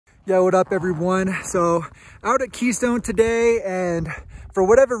Yo, what up everyone? So out at Keystone today, and for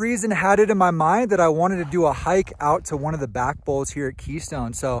whatever reason had it in my mind that I wanted to do a hike out to one of the back bowls here at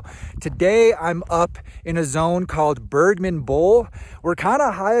Keystone. So today I'm up in a zone called Bergman Bowl. We're kind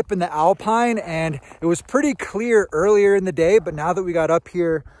of high up in the Alpine, and it was pretty clear earlier in the day, but now that we got up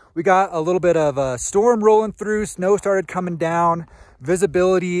here, we got a little bit of a storm rolling through, snow started coming down.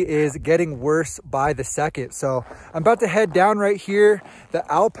 Visibility is getting worse by the second. So I'm about to head down right here. The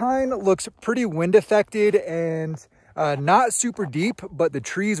Alpine looks pretty wind affected and not super deep, but the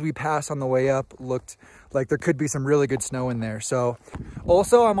trees we passed on the way up looked like there could be some really good snow in there. So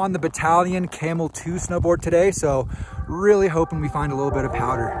also I'm on the Battalion Camel 2 snowboard today. So really hoping we find a little bit of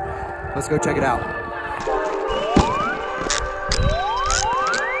powder. Let's go check it out.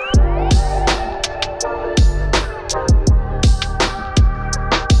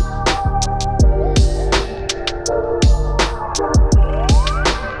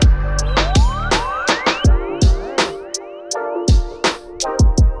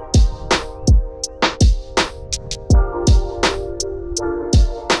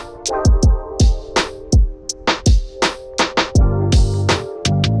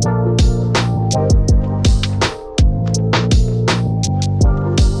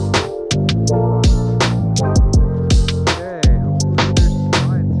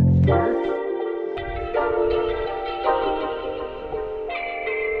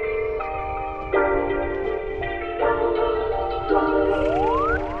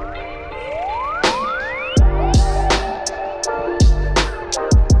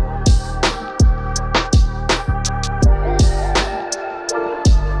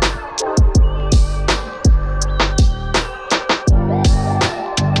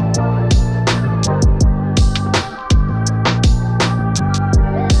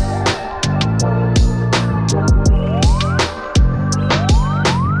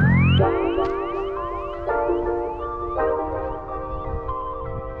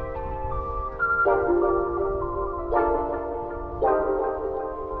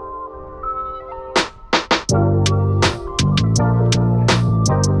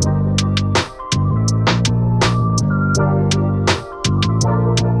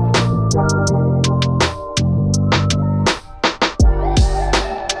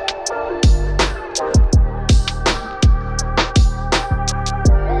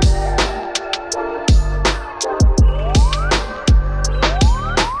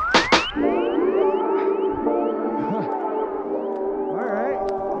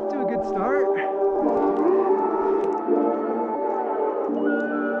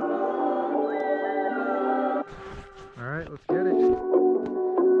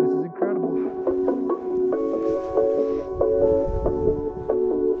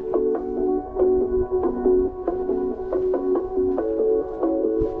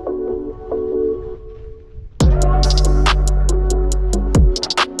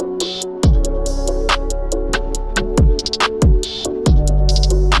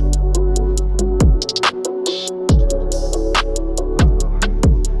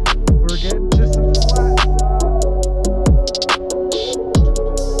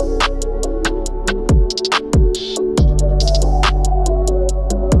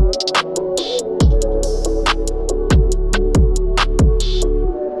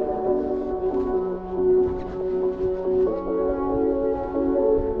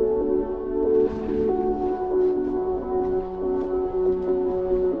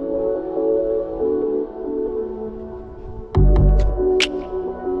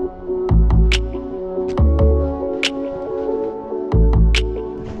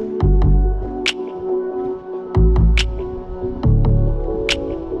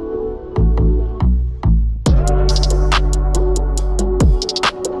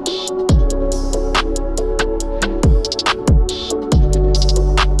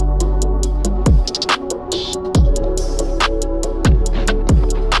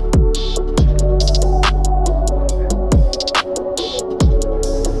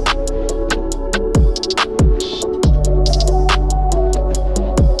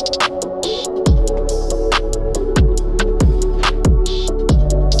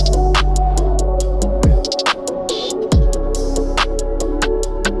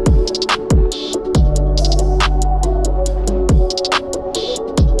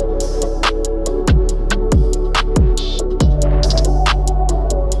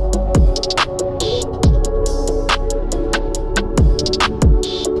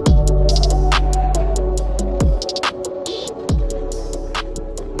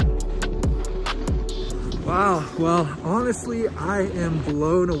 honestly, I am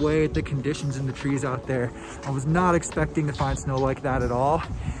blown away at the conditions in the trees out there. I was not expecting to find snow like that at all.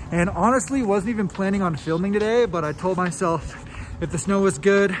 And honestly, wasn't even planning on filming today, but I told myself if the snow was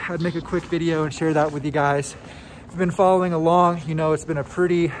good, I'd make a quick video and share that with you guys. If you've been following along, you know it's been a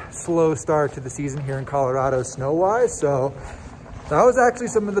pretty slow start to the season here in Colorado snow-wise. So that was actually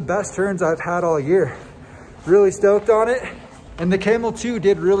some of the best turns I've had all year. Really stoked on it. And the Camel 2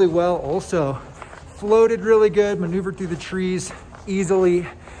 did really well also. Floated really good, maneuvered through the trees easily.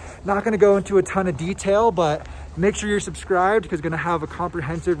 Not gonna go into a ton of detail, but make sure you're subscribed because gonna have a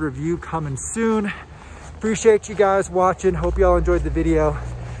comprehensive review coming soon. Appreciate you guys watching. Hope y'all enjoyed the video.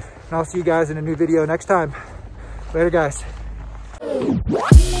 And I'll see you guys in a new video next time. Later, guys.